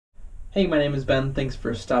Hey, my name is Ben. Thanks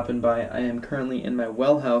for stopping by. I am currently in my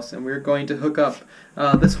well house, and we're going to hook up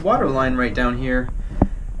this water line right down here.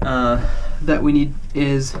 That we need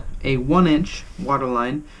is a 1-inch water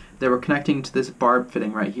line that we're connecting to this barb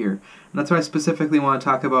fitting right here. And that's what I specifically want to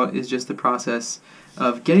talk about, is just the process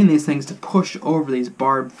of getting these things to push over these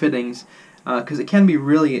barb fittings, because it can be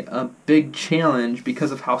really a big challenge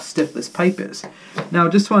because of how stiff this pipe is. Now,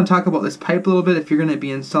 just want to talk about this pipe a little bit. If you're going to be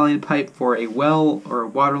installing a pipe for a well or a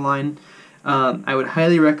water line, I would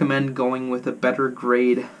highly recommend going with a better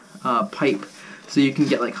grade pipe. So you can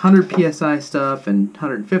get like 100 psi stuff and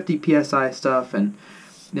 150 psi stuff, and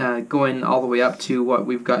going all the way up to what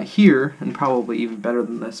we've got here, and probably even better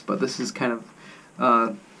than this, but this is kind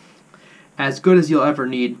of as good as you'll ever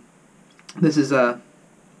need. This is a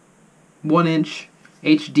 1-inch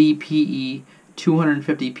HDPE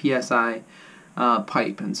 250 psi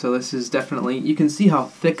pipe, and so this is definitely, you can see how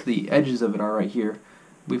thick the edges of it are right here.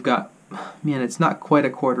 We've got, man, it's not quite a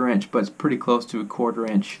 1/4 inch, but it's pretty close to a 1/4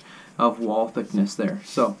 inch of wall thickness there.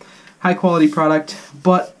 So high quality product,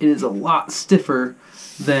 but it is a lot stiffer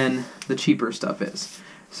than the cheaper stuff is.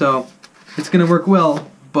 So it's going to work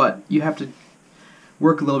well, but you have to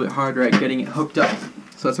work a little bit harder at getting it hooked up.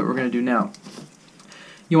 So that's what we're going to do now.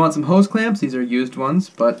 You want some hose clamps. These are used ones,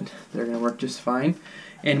 but they're going to work just fine.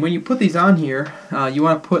 And when you put these on here, you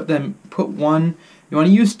want to put one, you want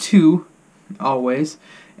to use two always,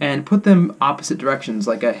 and put them opposite directions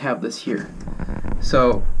like I have this here.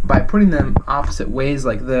 So by putting them opposite ways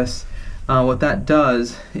like this, what that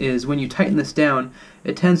does is when you tighten this down,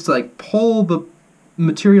 it tends to like pull the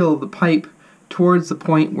material of the pipe towards the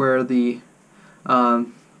point where the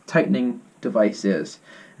tightening device is.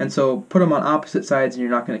 And so put them on opposite sides and you're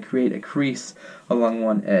not going to create a crease along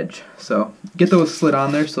one edge. So get those slid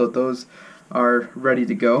on there so that those are ready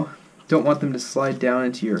to go. Don't want them to slide down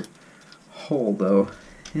into your hole though,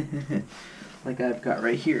 like I've got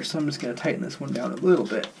right here. So I'm just going to tighten this one down a little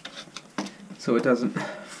bit so it doesn't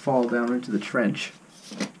fall down into the trench.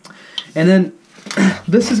 And then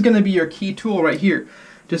this is going to be your key tool right here.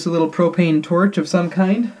 Just a little propane torch of some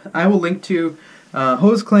kind. I will link to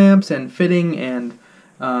hose clamps and fitting, and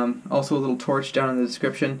also a little torch down in the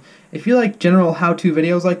description. If you like general how-to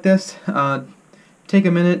videos like this, take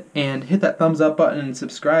a minute and hit that thumbs up button and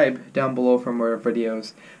subscribe down below for more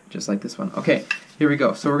videos just like this one. Okay, here we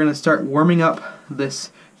go. So we're going to start warming up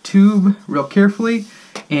this tube real carefully,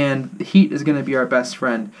 and the heat is going to be our best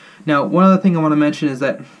friend. Now, one other thing I want to mention is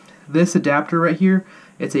that this adapter right here,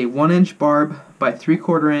 it's a 1-inch barb by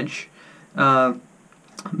 3/4 inch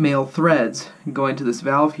male threads going to this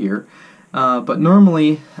valve here. But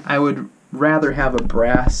normally I would rather have a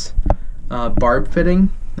brass barb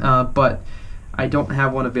fitting, but I don't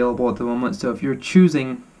have one available at the moment. So if you're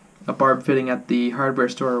choosing a barb fitting at the hardware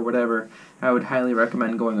store or whatever, I would highly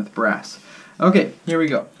recommend going with brass. Okay, here we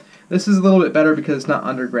go. This is a little bit better because it's not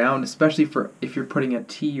underground, especially for if you're putting a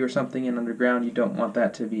tea or something in underground. You don't want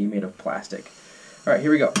that to be made of plastic. All right,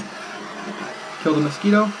 here we go. Kill the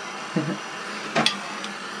mosquito.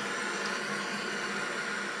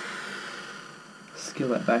 Scale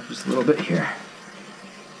that back just a little bit here.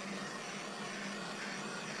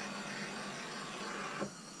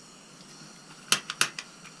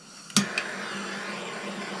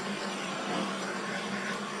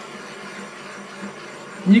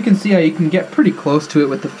 And you can see how you can get pretty close to it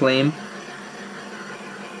with the flame.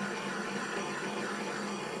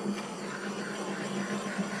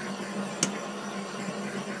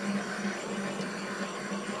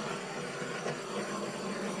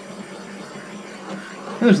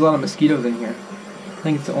 And there's a lot of mosquitoes in here. I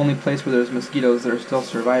think it's the only place where there's mosquitoes that are still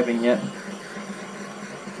surviving yet.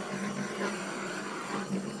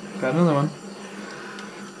 Got another one.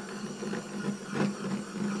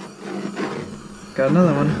 Got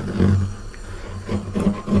another one.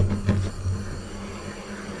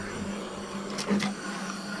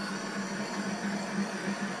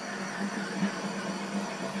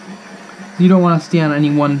 You don't want to stay on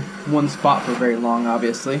any one spot for very long,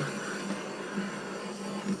 obviously.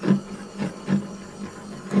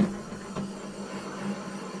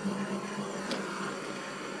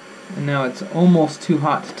 And now it's almost too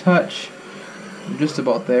hot to touch. I'm just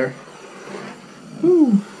about there.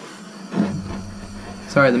 Woo!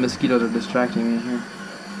 Sorry, the mosquitoes are distracting me here.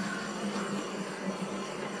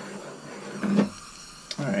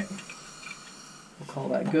 Alright. We'll call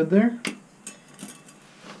that good there.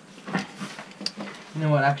 You know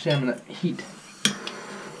what, actually I'm going to heat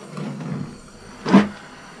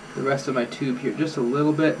the rest of my tube here just a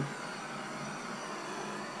little bit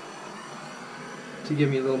to give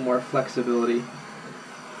me a little more flexibility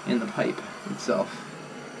in the pipe itself.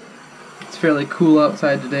 It's fairly cool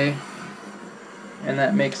outside today. and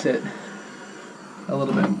that makes it a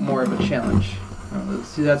little bit more of a challenge.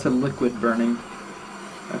 See, that's a liquid burning.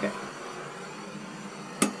 Okay.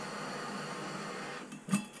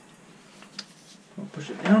 We'll push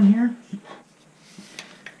it down here.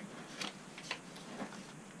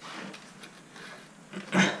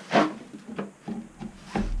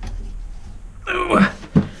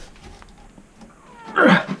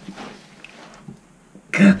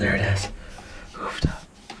 God, there it is. Hoofed up.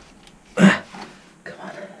 Come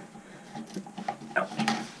on. Ow.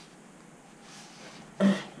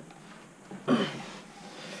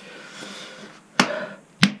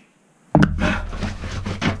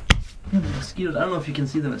 The mosquitoes. I don't know if you can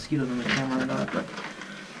see the mosquitoes on the camera or not, but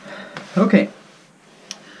okay.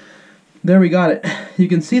 There we got it. You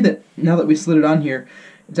can see that now that we slid it on here,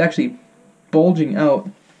 it's actually bulging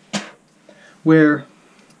out where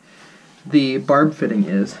the barb fitting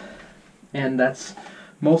is, and that's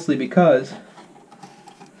mostly because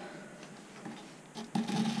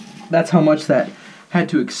that's how much that had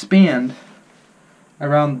to expand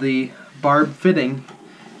around the barb fitting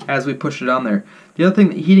as we pushed it on there. The other thing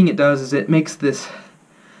that heating it does is it makes this,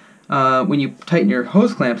 when you tighten your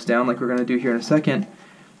hose clamps down, like we're going to do here in a second,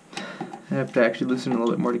 I have to actually loosen a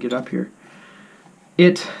little bit more to get up here.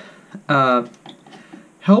 It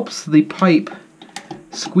helps the pipe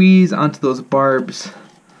squeeze onto those barbs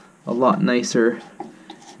a lot nicer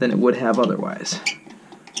than it would have otherwise.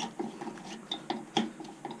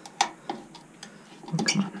 Oh,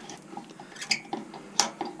 come on.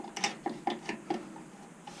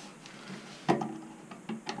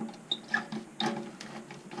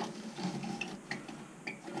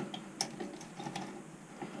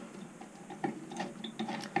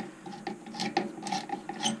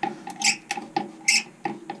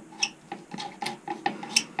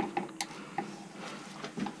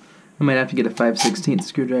 I might have to get a 5/16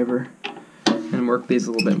 screwdriver and work these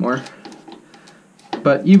a little bit more.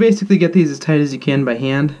 But you basically get these as tight as you can by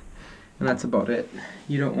hand, and that's about it.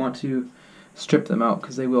 You don't want to strip them out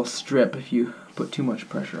because they will strip if you put too much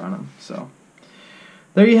pressure on them. So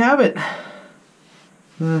there you have it.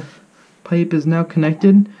 The pipe is now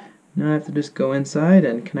connected. Now I have to just go inside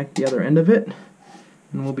and connect the other end of it,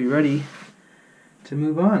 and we'll be ready to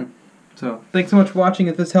move on. So, thanks so much for watching.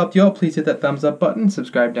 If this helped you out, please hit that thumbs up button,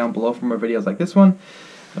 subscribe down below for more videos like this one,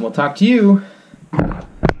 and we'll talk to you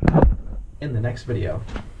in the next video.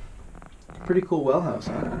 Pretty cool well house,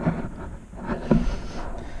 huh?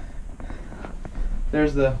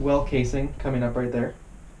 There's the well casing coming up right there.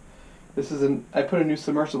 This is I put a new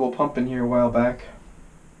submersible pump in here a while back.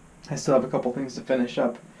 I still have a couple things to finish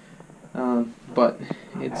up, but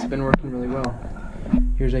it's been working really well.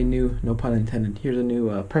 Here's a new, no pun intended, here's a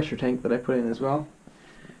new pressure tank that I put in as well.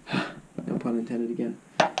 No pun intended again.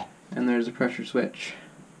 And there's a pressure switch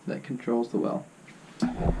that controls the well.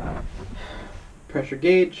 Pressure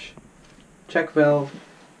gauge, check valve.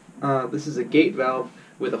 This is a gate valve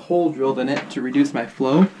with a hole drilled in it to reduce my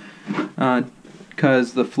flow,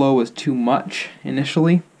 because the flow was too much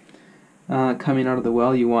initially. Coming out of the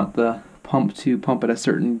well, you want the pump to pump at a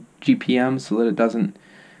certain GPM so that it doesn't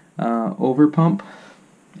over pump.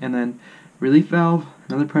 And then relief valve,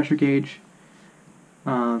 another pressure gauge,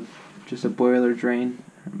 just a boiler drain,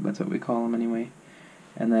 that's what we call them anyway.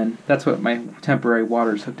 And then that's what my temporary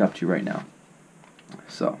water is hooked up to right now.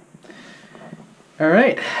 So,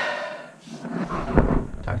 alright,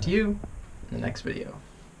 talk to you in the next video.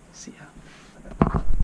 See ya.